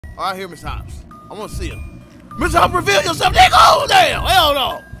All right, here, Miss Hops. I want to see him. Miss Hops, reveal yourself, nigga! Oh, damn! Hell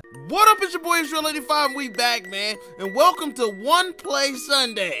no! What up, it's your boy, Israel85, and we back, man. And welcome to One Play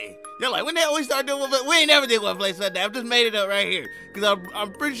Sunday. You're like, when the hell we start doing one play? We ain't never did One Play Sunday. I've just made it up right here. Because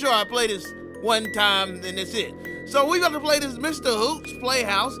I'm pretty sure I played this one time, and that's it. So we got to play this Mr. Hoops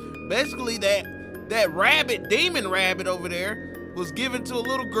Playhouse. Basically, that rabbit, demon rabbit over there, was given to a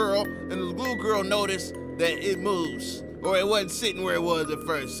little girl, and the little girl noticed that it moves. Or it wasn't sitting where it was at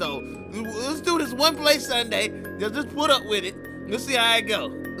first. So let's do this One Play Sunday. Just put up with it. Let's see how it go.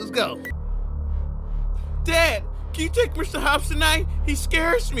 Let's go. Dad, can you take Mr. Hops tonight? He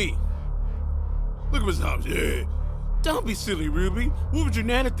scares me. Look at Mr. Hops. Yeah. Don't be silly, Ruby. What would your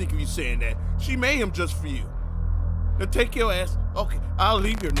Nana think of you saying that? She made him just for you. Now take your ass. Okay, I'll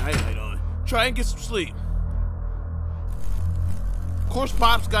leave your nightlight on. Try and get some sleep. Of course,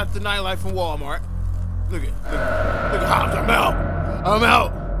 Pop's got the nightlight from Walmart. Look at Hops. I'm out. I'm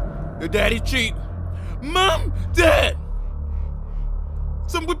out. Your daddy's cheap. Mom, Dad.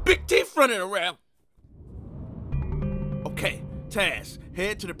 Some with big teeth running around. Okay, Taz,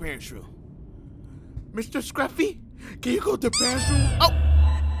 head to the parents' room. Mr. Scruffy, can you go to the parents' room? Oh!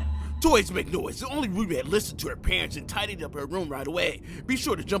 Toys make noise. Only Ruby had listened to her parents and tidied up her room right away. Be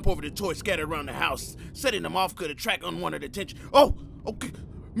sure to jump over the toys scattered around the house. Setting them off could attract unwanted attention. Oh, okay.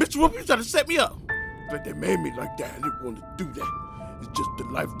 Mr. Whoopi's trying to set me up. Like they made me like that. I didn't want to do that. It's just the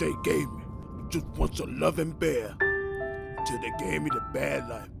life they gave me. I just want a loving bear. Until they gave me the bad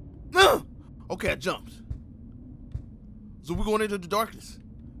life. Okay, I jumped. So we're going into the darkness.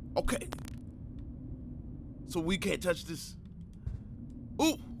 Okay. So we can't touch this.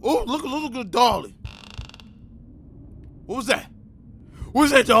 Ooh, look at the dolly. What was that? What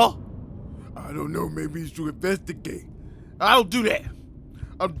was that, doll? I don't know, maybe he's to investigate. I don't do that.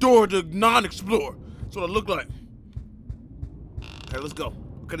 I'm Dora the non-explorer. That's what I look like. Okay, let's go.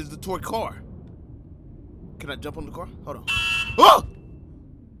 Okay, this is the toy car. Can I jump on the car? Hold on. Oh!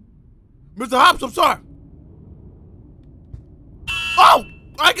 Mr. Hops, I'm sorry. Oh!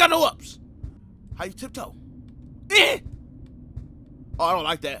 I ain't got no ups. How you tiptoe? Eh! Oh, I don't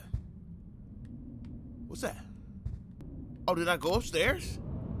like that. What's that? Oh, did I go upstairs?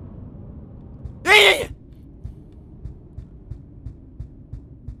 Yeah!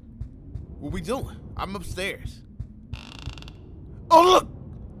 What we doing? I'm upstairs. Oh, look!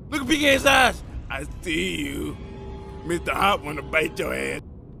 Look at Big Ass eyes. I see you. Mr. Hop wanna bite your ass.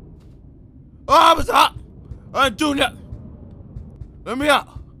 Oh, Mr. Hop! I ain't doing that. Let me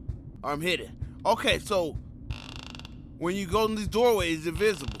out. I'm hidden. Okay, so when you go in these doorways, it's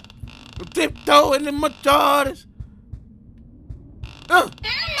invisible. I'm tiptoeing in my daughters.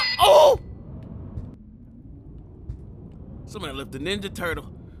 Oh! Somebody left the Ninja Turtle.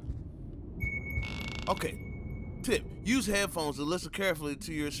 Okay, tip. Use headphones and listen carefully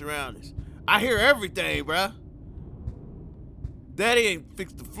to your surroundings. I hear everything, bruh. Daddy ain't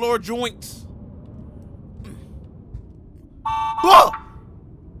fixed the floor joints. Whoa!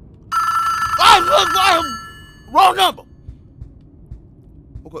 Wrong number.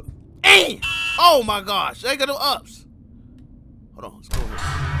 Okay. Oh my gosh, I ain't got no ups. Hold on, let's go here.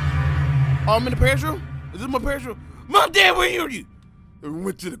 Oh, I'm in the parents' room? Is this my parents' room? Mom, Dad, where are you? We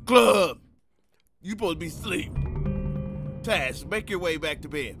went to the club. You supposed to be asleep. Taz, make your way back to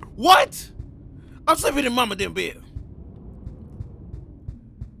bed. What? I'm sleeping in Mama damn bed.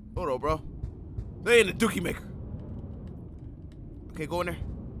 Hold on, bro. They in the dookie maker. Okay, go in there.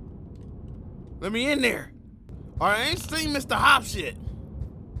 Let me in there. All right, I ain't seen Mr. Hops yet.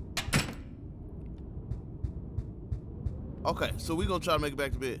 Okay, so we gonna try to make it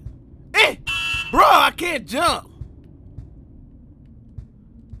back to bed. Eh! Bro, I can't jump.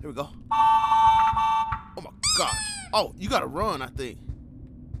 Here we go. Oh my gosh. Oh, you gotta run, I think.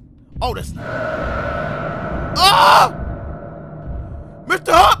 Oh, that's... Oh!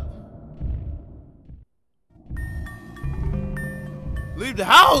 Mr. Hop! Leave the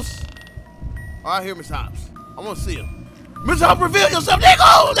house? All right, here, Miss Hops. I want to see him. Miss Hops, reveal yourself, nigga!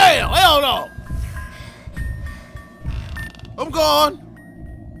 Oh, damn! Hell no! I'm gone.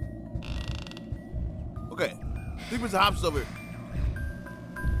 Okay. I think Mr. Hops is over here.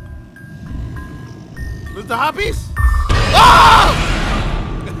 Mr. Hoppies? Oh!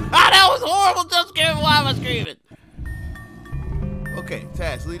 That was horrible jump scare. Why am I screaming? Okay,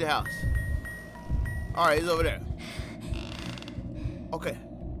 Taz, leave the house. All right, he's over there. Okay,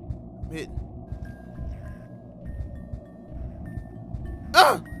 I'm hidden.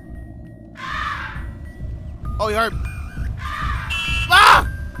 Oh, you heard me. Ah!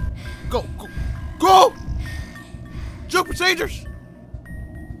 Go, go, go! Jump procedures.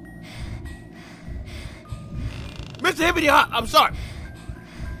 Mr. Hibbity Hop, I'm sorry.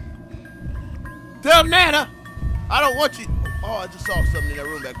 Tell Nana, I don't want you. Oh, I just saw something in that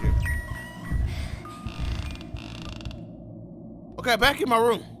room back there. Okay, back in my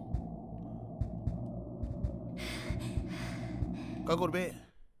room. Gotta go to bed.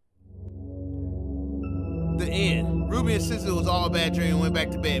 The end. Ruby insisted it was all a bad dream and went back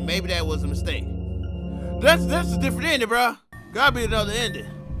to bed. Maybe that was a mistake. That's a different ending, bro. Gotta be another ending.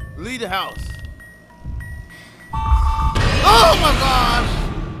 Leave the house. Oh my gosh!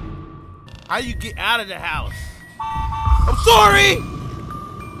 How you get out of the house? I'm sorry!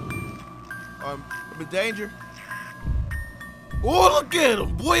 I'm in danger. Oh, look at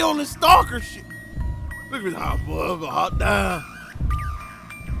him. Boy on the stalker shit. Look at how boy, hot down.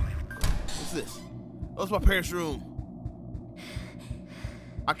 What's this? Oh, it's my parents' room.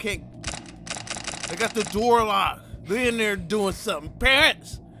 I can't. They got the door locked. They're in there doing something.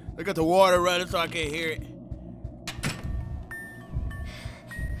 Parents! They got the water running so I can't hear it.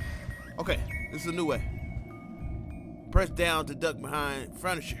 Okay, this is a new way. Press down to duck behind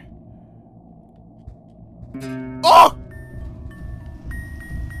furniture. Oh!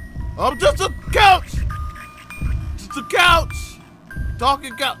 I'm just a couch! Just a couch!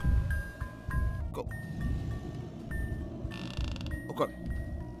 Talking couch. Go. Okay.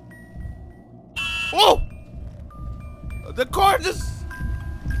 Oh! The car just...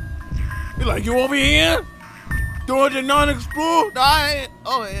 You like, you want me in? Doing the non-explore? No, I ain't.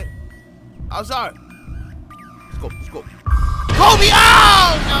 Oh, yeah. I'm sorry. Let's go, let's go. Kobe!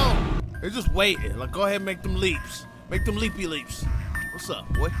 Oh, no! They're just waiting. Like, go ahead and make them leaps. Make them leapy leaps. What's up,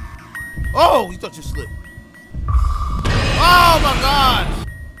 boy? Oh, you thought you slipped. Oh, my gosh.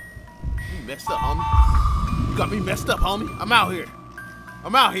 You messed up, homie. You got me messed up, homie. I'm out here.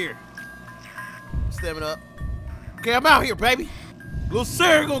 I'm out here. Stepping up. Okay, I'm out here, baby. Little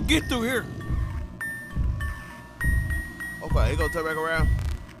Sarah gonna get through here. Okay, he gonna turn back around.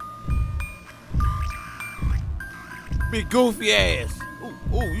 Big goofy ass.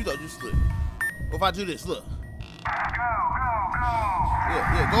 Ooh, you thought you slipped. What if I do this? Look. Go.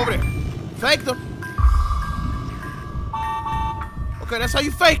 Yeah, go over there. Fake them. Okay, that's how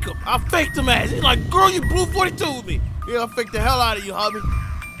you fake them. I faked them ass. He's like, girl, you blue 42 with me. Yeah, I faked the hell out of you, hubby.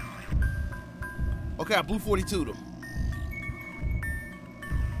 Okay, I blue 42 them.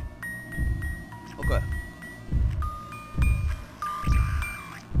 Okay.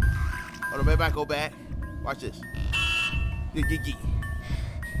 Hold on, maybe I go back. Watch this. Yeah.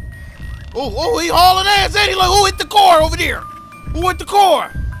 Oh, he hauling ass, and he like, who hit the car over there? Who hit the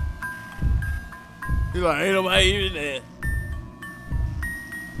car? He like, ain't nobody in there.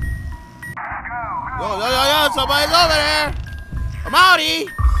 Yo, somebody's over there. I'm outie.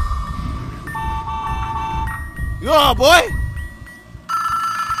 Yo, boy.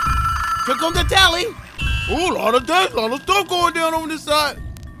 Check on the tally. Oh, a lot of stuff going down on this side.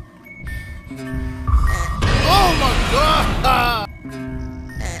 Oh my God.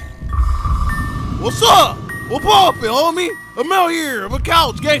 What's up? What's poppin', homie? I'm out here. I'm a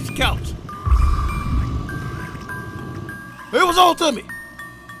couch, gangsta couch. It was on to me.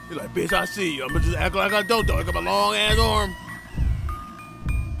 He's like, bitch, I see you. I'm gonna just act like I don't, though. I got my long ass arm.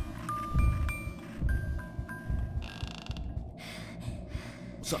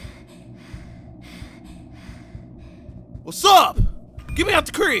 What's up? What's up? Get me out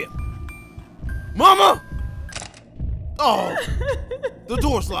the crib. Mama! Oh, the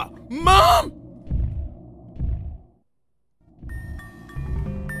door's locked. Mom!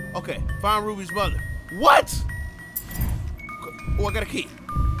 Okay, find Ruby's mother. What? Oh, I got a key.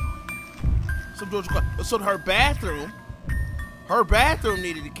 So her bathroom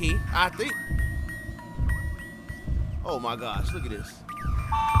needed a key, I think. Oh my gosh, look at this.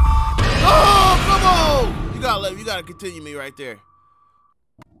 Oh, come on! You gotta continue me right there.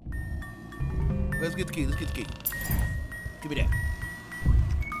 Let's get the key, Give me that.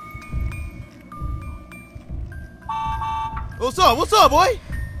 What's up, boy?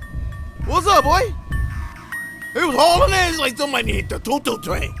 What's up, boy? He was hauling ass like somebody hit the tutu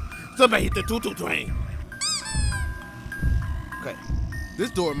train. Okay.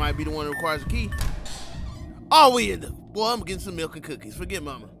 This door might be the one that requires a key. Oh, we in the... Boy, I'm getting some milk and cookies. Forget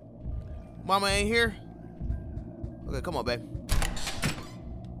mama. Mama ain't here? Okay, come on, baby.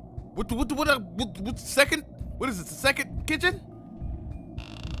 What the second? What is it, the second kitchen?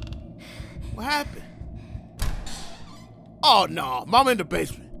 What happened? Oh, no. Mama in the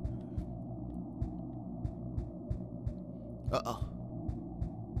basement. Uh-oh.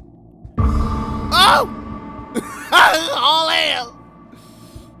 Oh! All hell!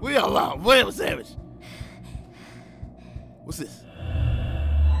 We all out. William Savage. What's this?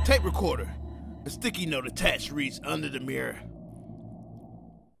 Tape recorder. A sticky note attached reads under the mirror.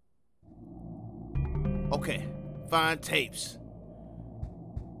 Okay, find tapes.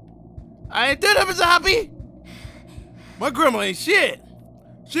 I ain't did it, Mr. Hoppy. My grandma ain't shit.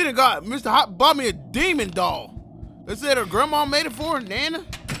 She done got Mr. Hop bought me a demon doll. They said her grandma made it for her, Nana.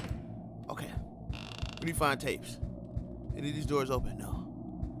 Okay, we need to find tapes. Any of these doors open? No.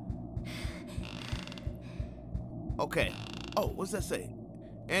 Okay. Oh, what's that say?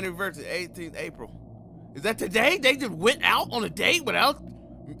 Anniversary, 18th April. Is that today? They just went out on a date without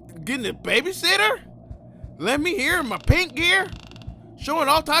getting a babysitter? Let me here in my pink gear? Showing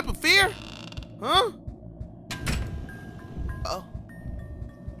all type of fear? Huh? Oh.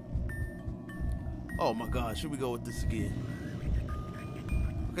 Oh my God, should we go with this again?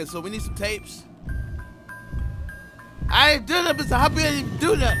 Okay, so we need some tapes. I ain't doing that, Mr. Hoppy, I didn't even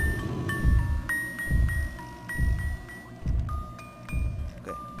do that.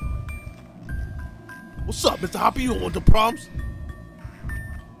 Okay. What's up, Mr. Hoppy? You don't want the problems?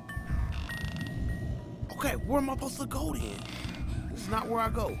 Okay, where am I supposed to go then? This is not where I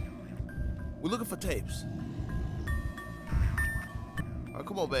go. We're looking for tapes. All right,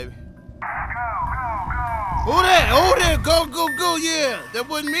 come on, baby. Who that? Who that? Go, go, go, yeah. That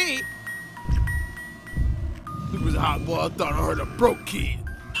wasn't me. It was a hot boy. I thought I heard a broke kid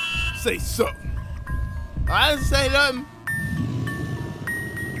say something. I didn't say nothing.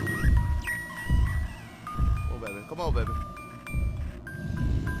 Come on, baby. Come on, baby.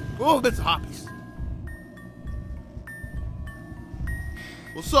 Oh, Mr. Hoppies.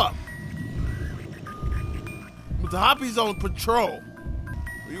 What's up? Mr. Hoppy's on patrol.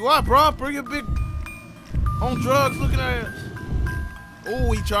 Where you at, bro? Bring your big on drugs looking at us.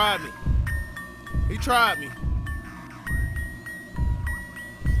 Oh, he tried me. He tried me.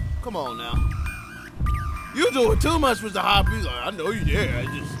 Come on now. You doing too much, Mr. Hoppy. Like, I know you there. I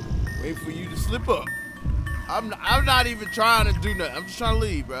just wait for you to slip up. I'm not even trying to do nothing. I'm just trying to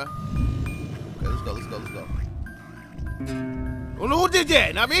leave, bro. Okay, let's go, let's go, let's go. Oh, no, who did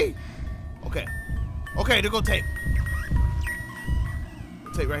that? Not me? Okay. Okay, they're gonna tape.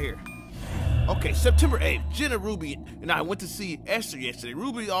 Tape right here. Okay, September 8th, Jenna, Ruby, and I went to see Esther yesterday.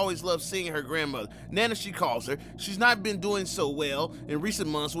 Ruby always loves seeing her grandmother. Nana, she calls her. She's not been doing so well in recent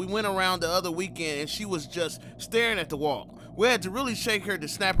months. We went around the other weekend and she was just staring at the wall. We had to really shake her to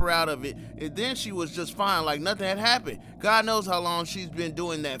snap her out of it, and then she was just fine, like nothing had happened. God knows how long she's been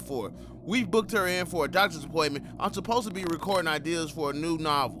doing that for. We booked her in for a doctor's appointment. I'm supposed to be recording ideas for a new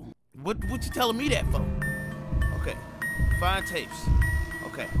novel. What you telling me that for? Okay, find tapes.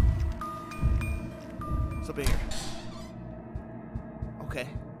 Okay. What's up in here? Okay.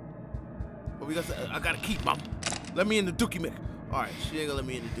 What we got? I gotta keep, mom. Let me in the dookie maker. All right, she ain't gonna let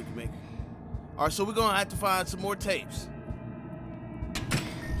me in the dookie maker. All right, so we're gonna have to find some more tapes.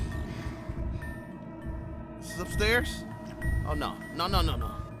 This is upstairs? Oh no, no, no, no,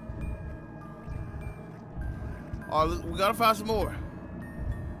 no. All right, we gotta find some more.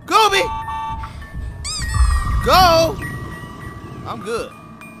 Gooby! Go! I'm good.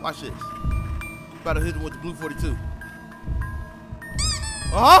 Watch this. About to hit him with the blue 42.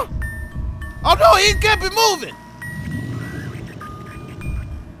 Uh-huh. Oh no, he kept it moving.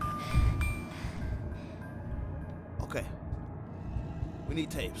 Okay. We need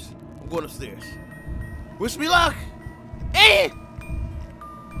tapes. I'm going upstairs. Wish me luck. Eh!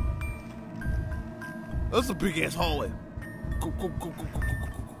 That's a big ass hallway. Go, go, go, go, go, go, go,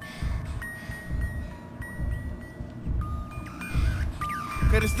 go.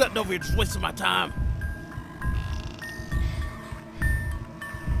 Okay, there's nothing over here, just wasting my time.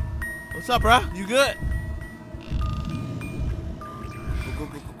 What's up, bro? You good? Go, go,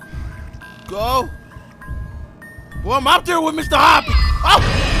 go, go, go. Go. Well, I'm out there with Mr. Hoppy. Oh,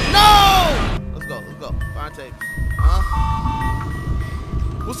 no! Let's go, let's go. Find tapes.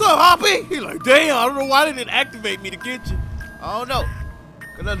 What's up, Hoppy? He like, damn, I don't know why they didn't activate me to get you. I don't know.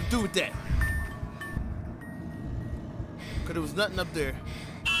 Got nothing to do with that. Cause there was nothing up there.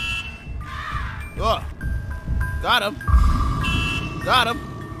 Oh, got him. Got him.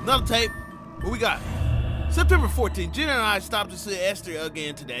 Another tape. What we got? September 14th, Jenna and I stopped to see Esther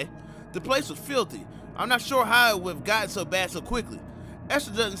again today. The place was filthy. I'm not sure how it would have gotten so bad so quickly.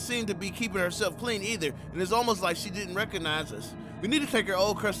 Esther doesn't seem to be keeping herself clean either, and it's almost like she didn't recognize us. We need to take her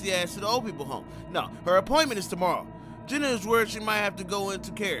old crusty ass to the old people home. No, her appointment is tomorrow. Jenna is worried she might have to go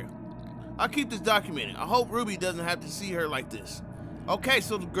into care. I'll keep this documented. I hope Ruby doesn't have to see her like this. Okay,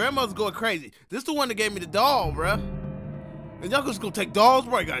 so the grandmother's going crazy. This is the one that gave me the doll, bruh. And y'all just gonna take dolls,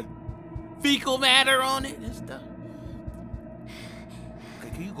 right, guys? Fecal matter on it and stuff. Okay,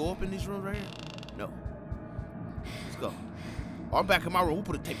 can you go up in these rooms right here? No. Let's go. Oh, I'm back in my room. We'll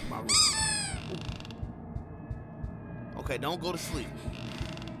put a tape in my room. Ooh. Okay, don't go to sleep.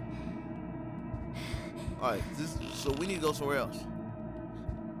 Alright, so we need to go somewhere else.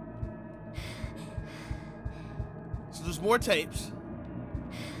 So there's more tapes.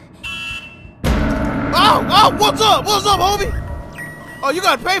 Oh, what's up? What's up, homie? Oh, you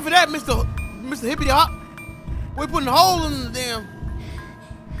gotta pay for that, Mr. Hippity Hop. We're putting a hole in the damn.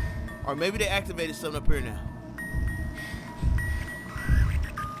 Or maybe they activated something up here now.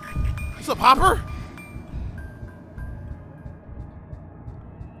 What's up, Hopper?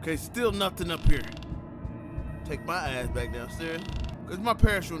 Okay, still nothing up here. Take my ass back downstairs. Cause my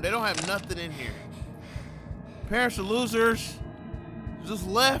parents' room, they don't have nothing in here. Parents are losers. Just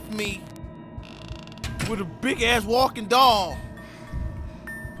left me with a big ass walking doll.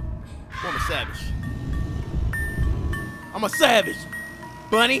 I'm a savage. I'm a savage.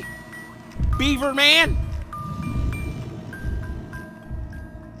 Bunny. Beaver man.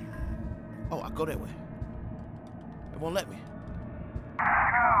 Oh, I go that way. It won't let me.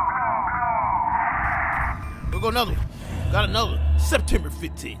 We'll go another one. Got another one. September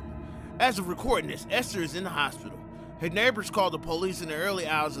 15th. As of recording this, Esther is in the hospital. Her neighbors called the police in the early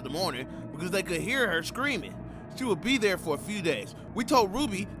hours of the morning because they could hear her screaming. She will be there for a few days. We told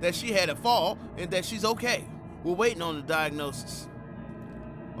Ruby that she had a fall and that she's okay. We're waiting on the diagnosis.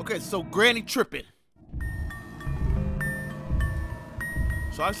 Okay, so Granny tripping.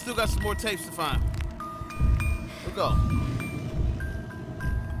 So I still got some more tapes to find. Let's go.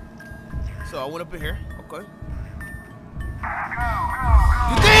 So I went up in here. Okay.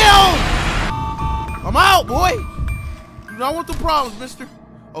 Get down! I'm out, boy. You don't want the problems, mister.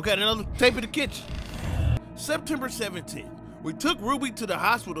 Okay, another tape in the kitchen. September 17th. We took Ruby to the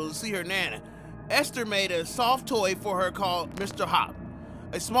hospital to see her nana. Esther made a soft toy for her called Mr. Hop,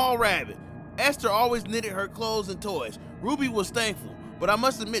 a small rabbit. Esther always knitted her clothes and toys. Ruby was thankful, but I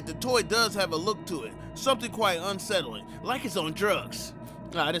must admit the toy does have a look to it, something quite unsettling, like it's on drugs.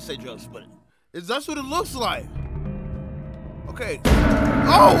 No, I didn't say drugs, but that's what it looks like. Okay.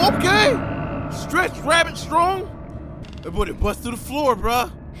 Oh, okay. Stretch rabbit strong. That boy bust through the floor,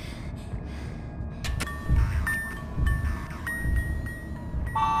 bruh.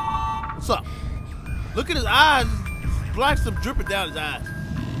 What's up? Look at his eyes. Black stuff dripping down his eyes.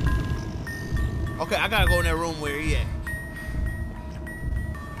 Okay, I gotta go in that room where he at.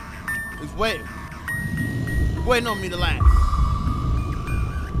 He's waiting. He's waiting on me to laugh.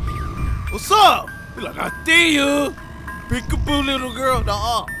 What's up? He's like, I see you. Peekaboo, little girl.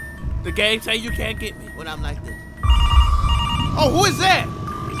 Nuh-uh. The gang say you can't get me when I'm like this. Oh, who is that?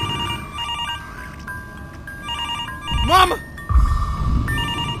 Mama.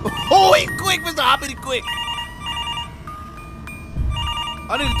 Oh, he quick, Mr. Hoppity, quick.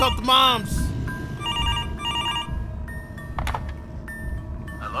 I need to talk to moms.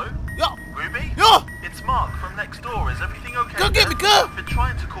 Hello? Yo. Ruby? Yo. It's Mark from next door. Is everything okay? Come get me, cuz. I've been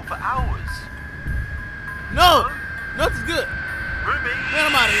trying to call for hours. No. Nothing's good. Ruby? Man,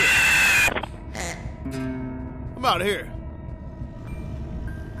 I'm out of here. I'm out of here.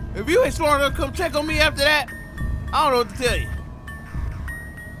 If you ain't smart enough to come check on me after that, I don't know what to tell you.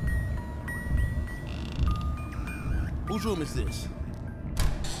 Whose room is this?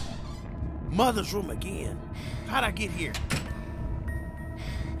 Mother's room again. How'd I get here?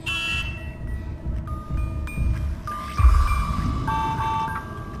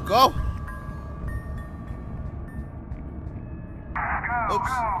 Go.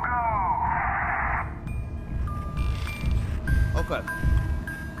 Oops. Okay.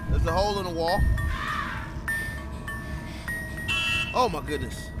 There's a hole in the wall. Oh my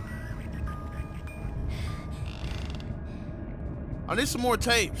goodness. I need some more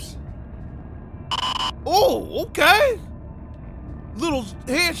tapes. Oh, okay. Little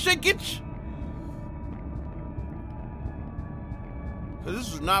head shakeage. Cause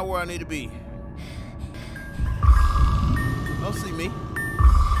this is not where I need to be. Don't see me.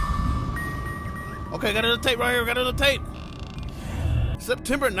 Okay, got another tape right here. Got another tape.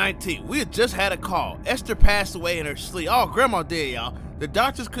 September 19th. We had just had a call. Esther passed away in her sleep. Oh, grandma dead, y'all. The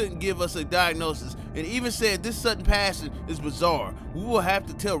doctors couldn't give us a diagnosis and even said this sudden passing is bizarre. We will have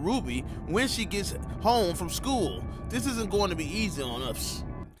to tell Ruby when she gets home from school. This isn't going to be easy on us.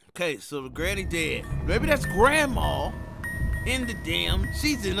 Okay, so granny dead. Maybe that's grandma in the damn,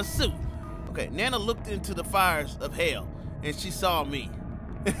 she's in a suit. Okay, Nana looked into the fires of hell and she saw me.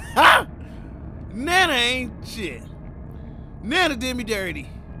 Nana ain't shit. Nana did me dirty.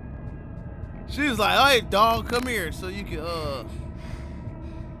 She was like, hey dog, come here so you can go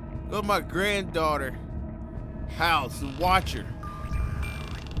to my granddaughter house and watch her.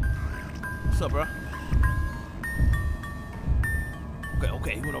 What's up, bro?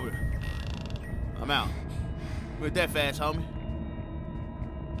 Okay, he went over there. I'm out. Went that fast, homie.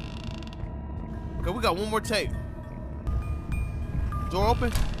 Okay, we got one more tape. Door open.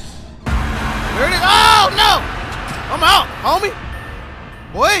 There it is. Oh, no! I'm out, homie.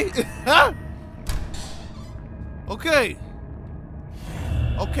 Wait. Okay.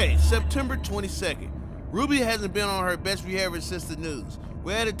 Okay, September 22nd. Ruby hasn't been on her best behavior since the news.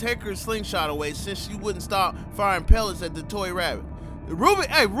 We had to take her slingshot away since she wouldn't stop firing pellets at the toy rabbit.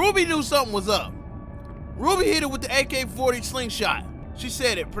 Ruby knew something was up. Ruby hit it with the AK-40 slingshot. She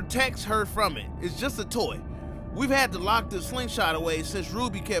said it protects her from it. It's just a toy. We've had to lock the slingshot away since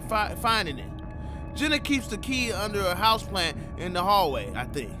Ruby kept finding it. Jenna keeps the key under a houseplant in the hallway, I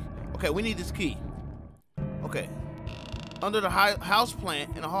think. Okay, we need this key. Okay. Under the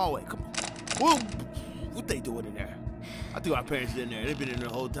houseplant in the hallway. Come on. Whoa. What they doing in there? I think our parents are in there. They've been in there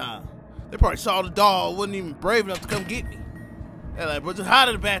the whole time. They probably saw the dog, wasn't even brave enough to come get me. They're like, bro, just hide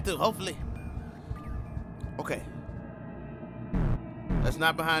in the bathroom, hopefully. Okay. That's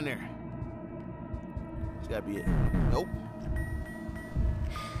not behind there. It's gotta be it. Nope.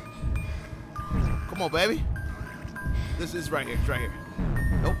 Come on, baby. This is right here. It's right here.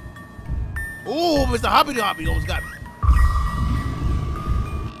 Nope. Oh, Mr. Hoppity Hoppy almost got me.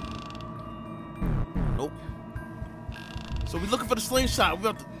 Nope. So we're looking for the slingshot. We're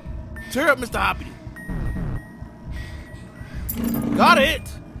about to tear up Mr. Hoppity. Got it.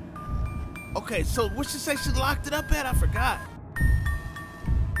 Okay, so what she say she locked it up at? I forgot.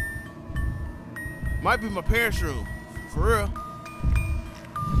 Might be my parents' room. For real.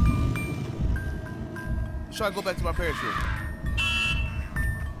 Try to go back to my parents' room.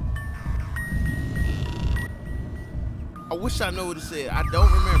 I wish I knew what it said. I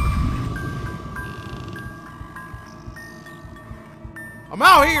don't remember. I'm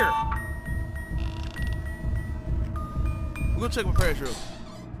out here. We're gonna check my parents' room.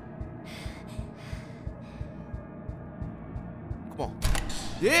 Come on.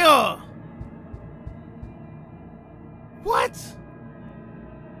 Yeah. What?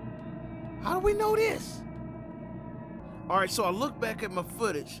 How do we know this? All right, so I look back at my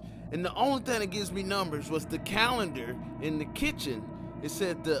footage, and the only thing that gives me numbers was the calendar in the kitchen. It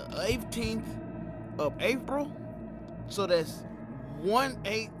said the 18th of April, so that's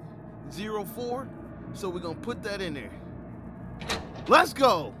 1804. So we're gonna put that in there. Let's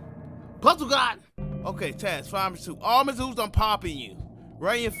go. Puzzle God. Okay, task 5-2. All Mr. Hoops, I'm popping you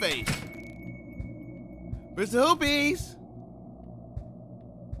right in your face. Mr. Hoopies.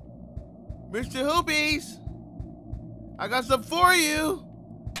 Mr. Hoopies. I got something for you.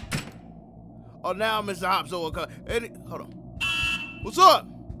 Oh, now Mr. Hops over. Hold on. What's up?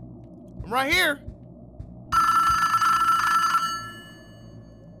 I'm right here.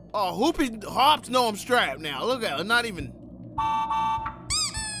 Oh, Hoopy Hops know I'm strapped now. Look at it. Not even.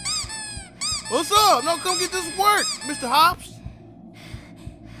 What's up? No, come get this work, Mr. Hops.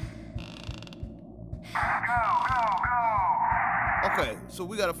 Okay, so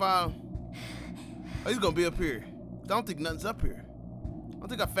we gotta find. Oh, he's gonna be up here. I don't think nothing's up here. I don't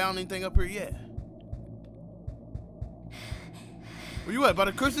think I found anything up here yet. Where you at? By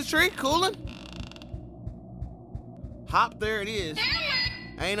the Christmas tree? Cooling? Hop, there it is.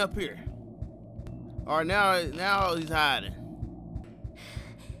 I ain't up here. All right, now he's hiding.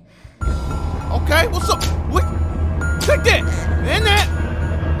 Okay, what's up? What? Take that! In that!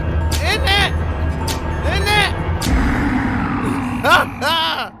 In that! In that!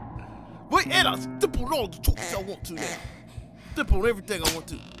 Wait, and I'll step on all the tools I want to now. Step on everything I want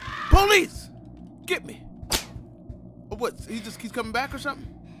to. Police! Get me. Oh, what? He just keeps coming back or something?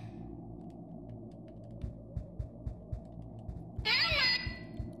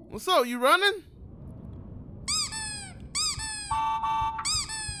 What's up? You running?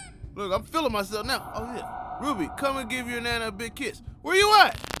 Look, I'm feeling myself now. Oh, yeah. Ruby, come and give your nana a big kiss. Where you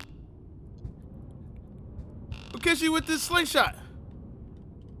at? I'll kiss you with this slingshot.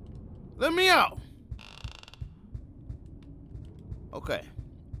 Let me out. Okay.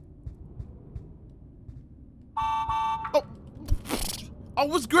 Oh. Oh,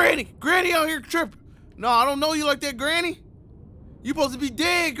 what's Granny? Granny out here tripping. No, I don't know you like that, Granny. You supposed to be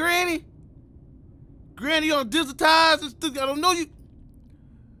dead, Granny. Granny on digitized and stuff. I don't know you.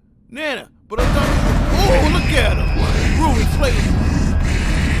 Nana, but I'm talking. Oh, look at him. Ruby playing.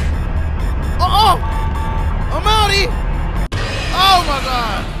 Uh-oh. I'm outie. Oh, my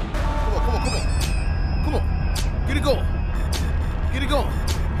God. Come on. Come on. Get it going. Get it going.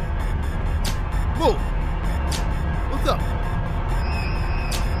 Move. What's up?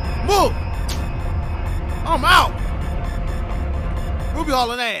 Move. I'm out. Ruby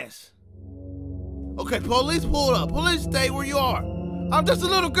hauling ass. Okay, police pulled up. Police, stay where you are. I'm just a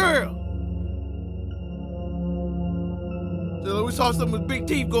little girl. So we saw someone with big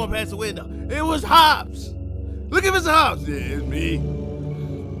teeth going past the window. It was Hops. Look at Mr. Hops. Yeah, it's me.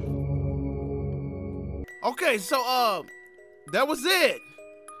 Okay, so that was it.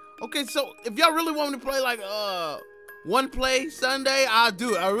 Okay, so if y'all really want me to play like one play Sunday, I'll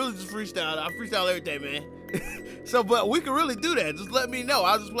do it. I really just freestyle. I freestyle every day, man. So, but we can really do that. Just let me know.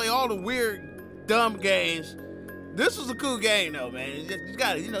 I'll just play all the weird, dumb games. This was a cool game, though, man. You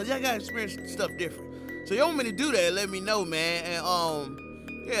gotta, y'all gotta experience stuff different. So you want me to do that? Let me know, man.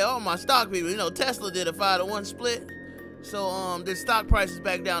 And yeah, all my stock people. Tesla did a 5-to-1 split. So the stock price is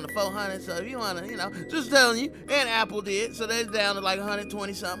back down to 400. So if you wanna, just telling you. And Apple did. So they're down to like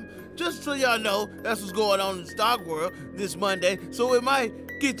 120 something. Just so y'all know, that's what's going on in the stock world this Monday. So it might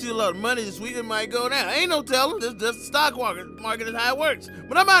get you a lot of money this week. It might go down. Ain't no telling. This the stock market is how it works.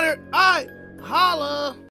 But I'm out here. All right, holla.